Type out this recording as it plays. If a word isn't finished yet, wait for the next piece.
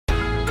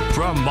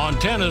From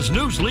Montana's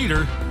news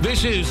leader,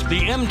 this is the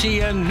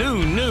MTN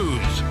Noon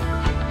News.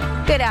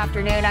 Good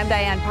afternoon. I'm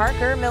Dianne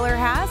Parker. Miller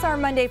has our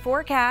Monday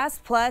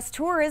forecast. Plus,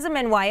 tourism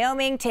in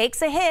Wyoming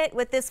takes a hit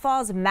with this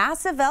fall's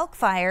massive elk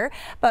fire.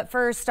 But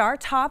first, our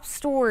top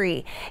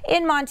story.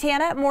 In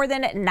Montana, more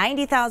than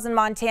 90,000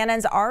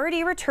 Montanans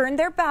already returned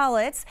their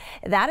ballots.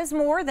 That is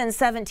more than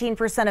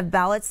 17% of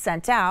ballots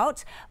sent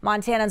out.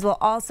 Montanans will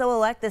also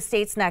elect the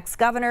state's next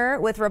governor,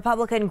 with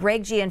Republican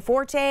Greg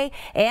Gianforte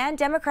and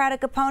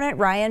Democratic opponent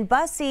Ryan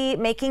Busse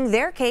making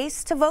their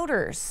case to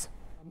voters.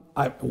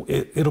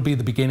 It'll be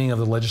the beginning of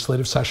the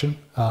legislative session.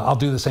 I'll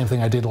do the same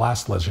thing I did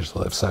last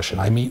legislative session.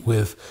 I meet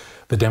with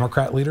the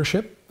Democrat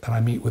leadership and I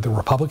meet with the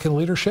Republican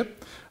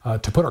leadership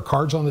to put our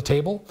cards on the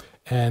table,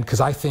 and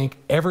because I think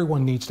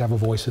everyone needs to have a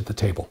voice at the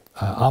table.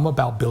 I'm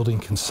about building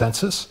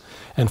consensus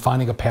and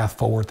finding a path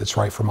forward that's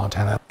right for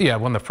Montana. Yeah,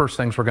 one of the first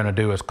things we're going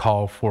to do is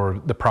call for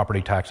the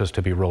property taxes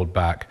to be rolled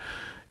back.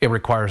 It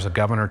requires the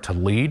governor to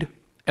lead,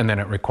 and then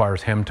it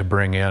requires him to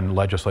bring in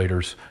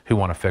legislators who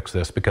want to fix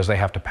this because they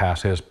have to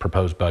pass his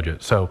proposed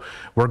budget. So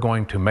we're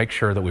going to make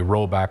sure that we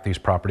roll back these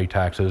property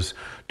taxes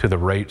to the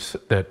rates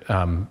that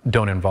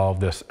don't involve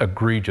this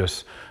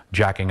egregious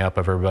jacking up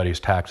of everybody's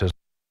taxes.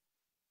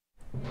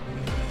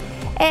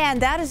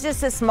 And that is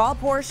just a small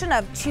portion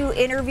of 2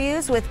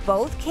 interviews with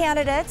both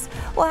candidates.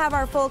 We'll have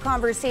our full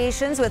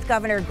conversations with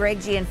Governor Greg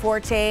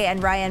Gianforte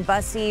and Ryan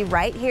Busse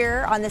right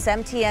here on this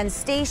MTN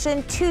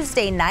station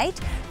Tuesday night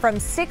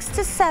from 6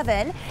 to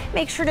 7.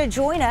 Make sure to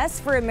join us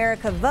for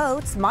America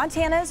Votes,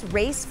 Montana's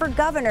race for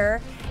governor.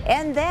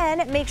 And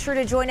then make sure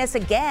to join us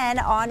again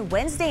on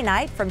Wednesday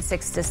night from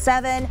 6 to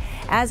 7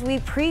 as we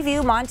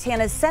preview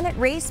Montana's Senate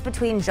race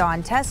between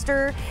Jon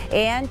Tester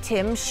and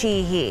Tim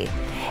Sheehy.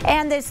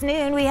 And this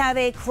noon, we have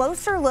a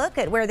closer look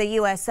at where the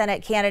U.S.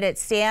 Senate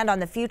candidates stand on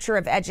the future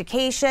of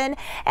education.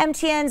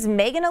 MTN's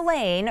Megan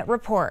Elaine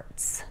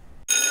reports.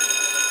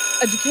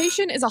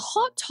 Education is a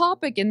hot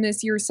topic in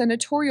this year's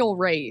senatorial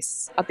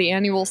race. At the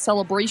annual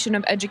celebration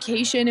of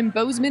education in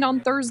Bozeman on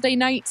Thursday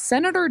night,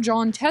 Senator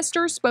Jon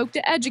Tester spoke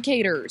to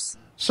educators.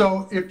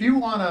 So if you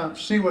want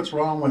to see what's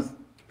wrong with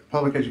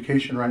public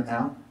education right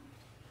now,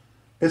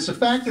 it's the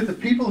fact that the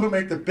people who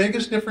make the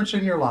biggest difference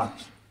in your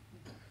lives,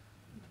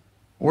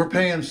 we're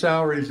paying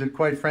salaries that,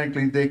 quite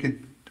frankly, they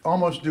could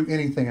almost do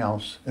anything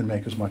else and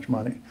make as much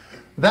money.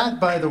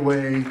 That, by the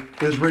way,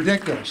 is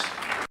ridiculous.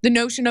 The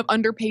notion of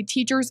underpaid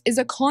teachers is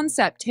a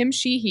concept Tim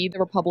Sheehy, the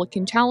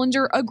Republican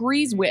challenger,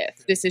 agrees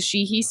with. This is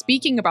Sheehy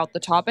speaking about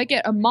the topic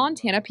at a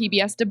Montana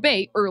PBS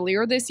debate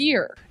earlier this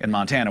year. In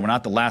Montana, we're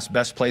not the last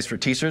best place for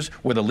teachers,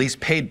 we're the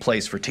least paid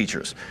place for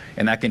teachers.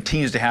 And that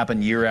continues to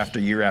happen year after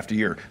year after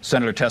year.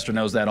 Senator Tester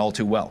knows that all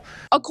too well.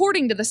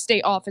 According to the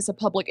State Office of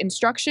Public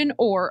Instruction,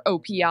 or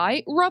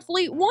OPI,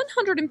 roughly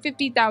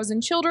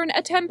 150,000 children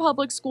attend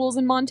public schools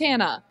in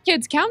Montana.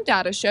 Kids Count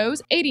data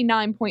shows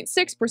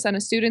 89.6%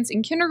 of students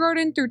in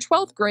kindergarten through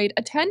 12th grade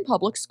attend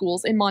public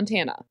schools in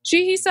Montana.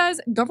 Sheehy says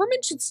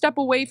government should step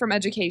away from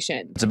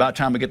education. It's about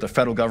time we get the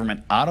federal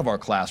government out of our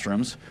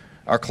classrooms.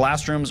 Our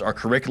classrooms, our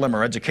curriculum,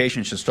 our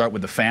education should start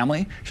with the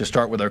family, should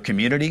start with our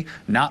community,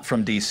 not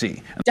from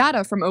D.C.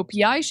 Data from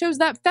OPI shows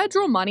that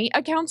federal money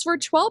accounts for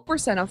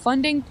 12% of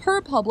funding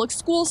per public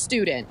school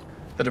student.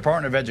 The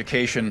Department of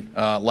Education,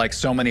 like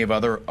so many of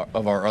our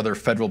other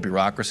federal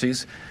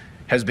bureaucracies,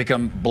 has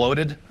become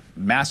bloated,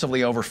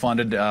 massively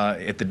overfunded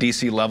at the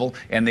D.C. level,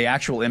 and the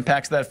actual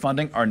impacts of that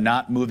funding are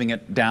not moving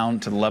it down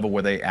to the level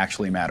where they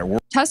actually matter.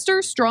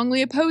 Tester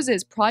strongly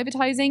opposes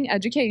privatizing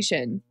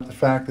education. The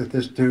fact that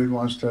this dude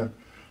wants to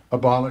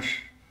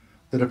abolish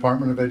the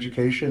Department of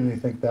Education, and you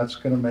think that's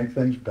going to make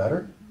things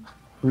better?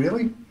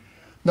 Really?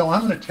 No,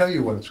 I'm going to tell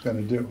you what it's going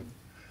to do.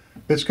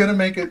 It's going to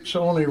make it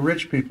so only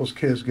rich people's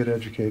kids get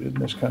educated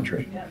in this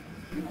country.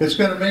 It's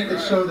going to make it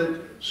so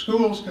that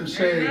schools can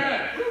say,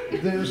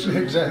 this,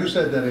 who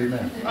said that,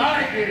 amen?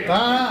 I did. All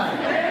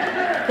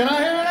right. Can I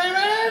hear an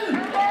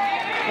amen?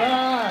 All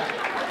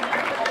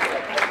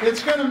right.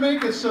 It's going to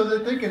make it so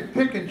that they can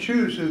pick and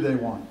choose who they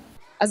want.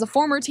 As a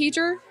former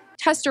teacher,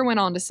 Tester went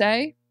on to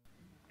say,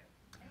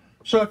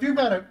 so if you've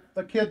got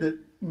a kid that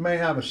may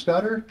have a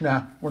stutter,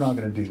 nah, we're not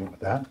going to deal with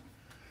that.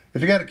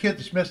 If you got a kid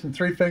that's missing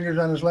 3 fingers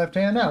on his left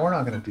hand, nah, we're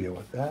not going to deal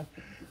with that.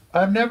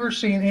 I've never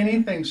seen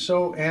anything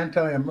so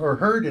or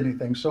heard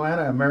anything so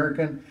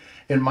anti-American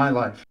in my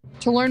life.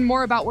 To learn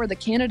more about where the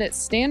candidates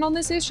stand on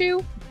this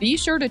issue, be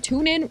sure to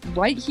tune in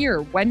right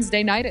here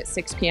Wednesday night at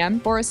 6 p.m.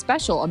 for a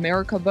special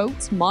America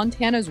Votes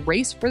Montana's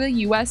race for the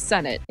U.S.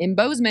 Senate. In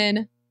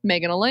Bozeman,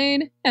 Megan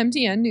Elaine,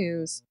 MTN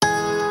News.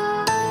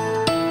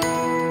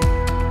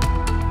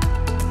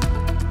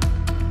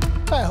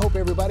 I hope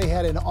everybody had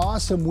had an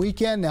awesome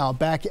weekend. Now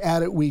back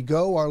at it we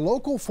go. Our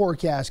local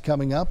forecast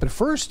coming up. But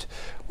first,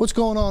 what's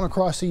going on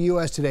across the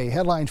U.S. today?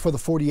 Headlines for the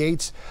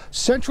 48s.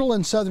 Central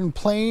and southern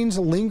plains,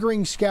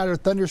 lingering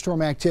scattered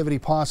thunderstorm activity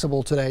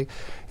possible today.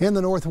 In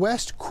the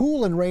northwest,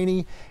 cool and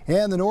rainy.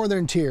 And the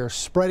northern tier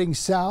spreading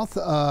south,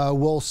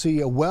 we'll see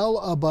a well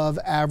above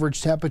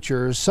average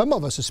temperatures. Some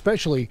of us,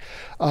 especially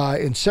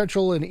in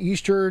central and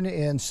eastern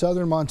and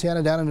southern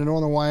Montana, down into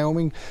northern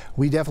Wyoming,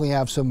 we definitely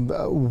have some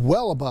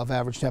well above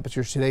average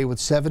temperatures today with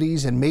 70s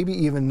and maybe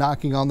even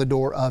knocking on the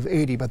door of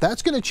 80. But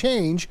that's going to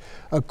change.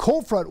 A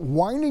cold front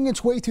winding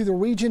its way through the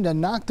region to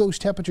knock those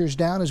temperatures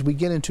down as we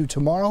get into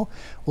tomorrow.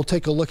 We'll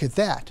take a look at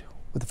that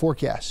with the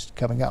forecast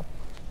coming up.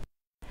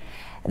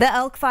 The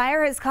elk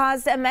fire has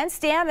caused immense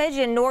damage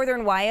in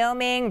northern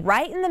Wyoming,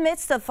 right in the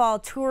midst of fall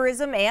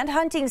tourism and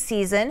hunting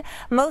season.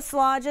 Most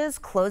lodges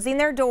closing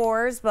their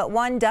doors, but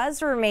one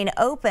does remain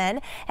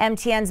open.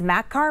 MTN's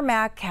Matt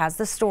Carmack has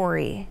the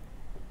story.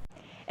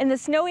 In the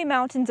snowy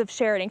mountains of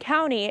Sheridan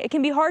County, it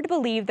can be hard to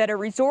believe that a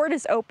resort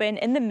is open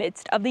in the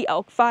midst of the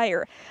elk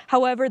fire.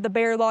 However, the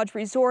Bear Lodge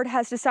Resort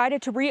has decided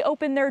to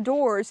reopen their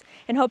doors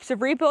in hopes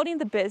of rebuilding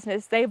the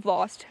business they've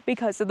lost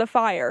because of the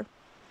fire.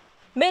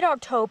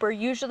 Mid-October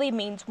usually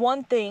means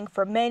one thing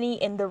for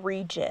many in the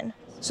region.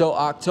 So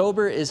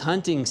October is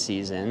hunting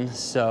season,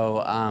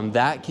 so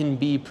that can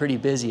be pretty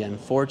busy.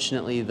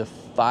 Unfortunately, the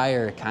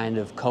fire kind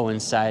of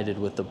coincided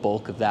with the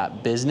bulk of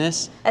that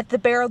business. At the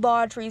Bear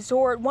Lodge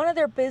Resort, one of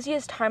their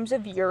busiest times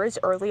of year is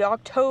early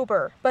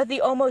October. But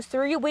the almost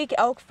 3-week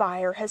elk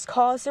fire has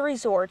caused the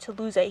resort to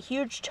lose a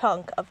huge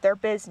chunk of their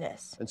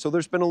business. And so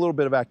there's been a little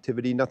bit of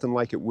activity, nothing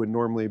like it would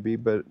normally be,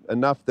 but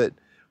enough that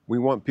we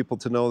want people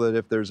to know that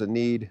if there's a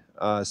need,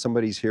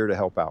 somebody's here to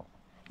help out.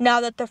 Now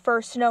that the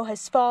first snow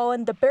has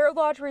fallen, the Bear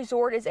Lodge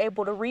Resort is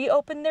able to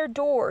reopen their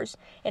doors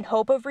in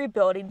hope of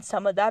rebuilding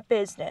some of that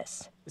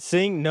business.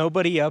 Seeing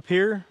nobody up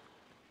here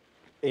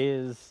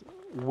is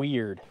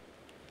weird.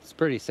 It's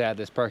pretty sad.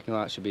 This parking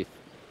lot should be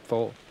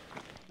full.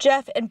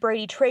 Jeff and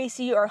Brady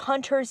Tracy are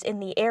hunters in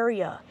the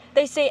area.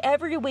 They say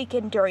every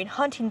weekend during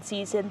hunting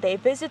season they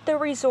visit the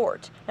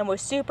resort and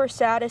was super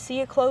sad to see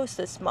it close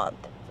this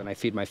month. And I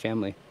feed my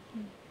family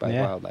by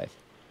wildlife.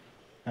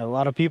 A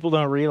lot of people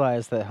don't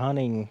realize that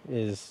hunting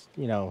is,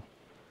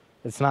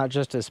 it's not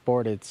just a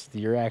sport,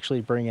 you're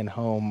actually bringing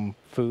home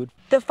food.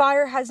 The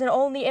fire hasn't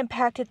only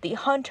impacted the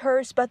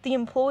hunters, but the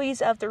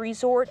employees of the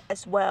resort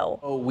as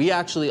well. Oh, we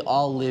actually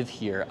all live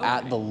here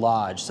at the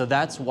lodge, so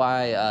that's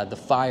why the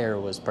fire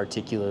was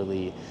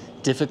particularly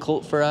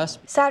difficult for us.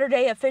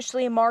 Saturday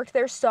officially marked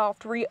their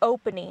soft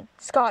reopening.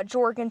 Scott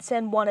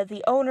Jorgensen, one of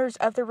the owners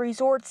of the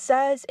resort,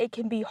 says it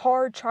can be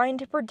hard trying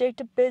to predict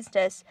a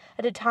business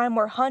at a time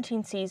where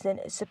hunting season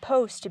is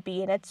supposed to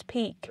be in its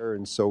peak.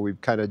 And so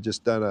we've kind of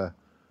just done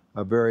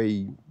a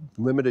very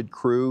limited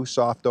crew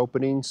soft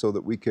opening so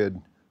that we could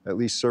at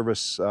least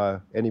service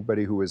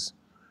anybody who was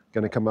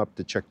going to come up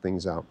to check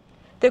things out.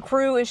 The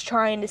crew is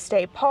trying to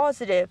stay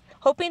positive,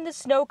 hoping the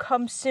snow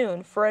comes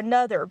soon for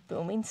another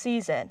booming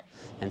season.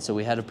 And so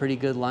we had a pretty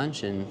good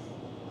lunch, and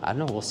I don't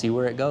know, we'll see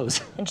where it goes.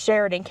 In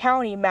Sheridan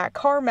County, Matt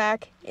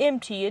Carmack,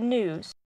 MTN News.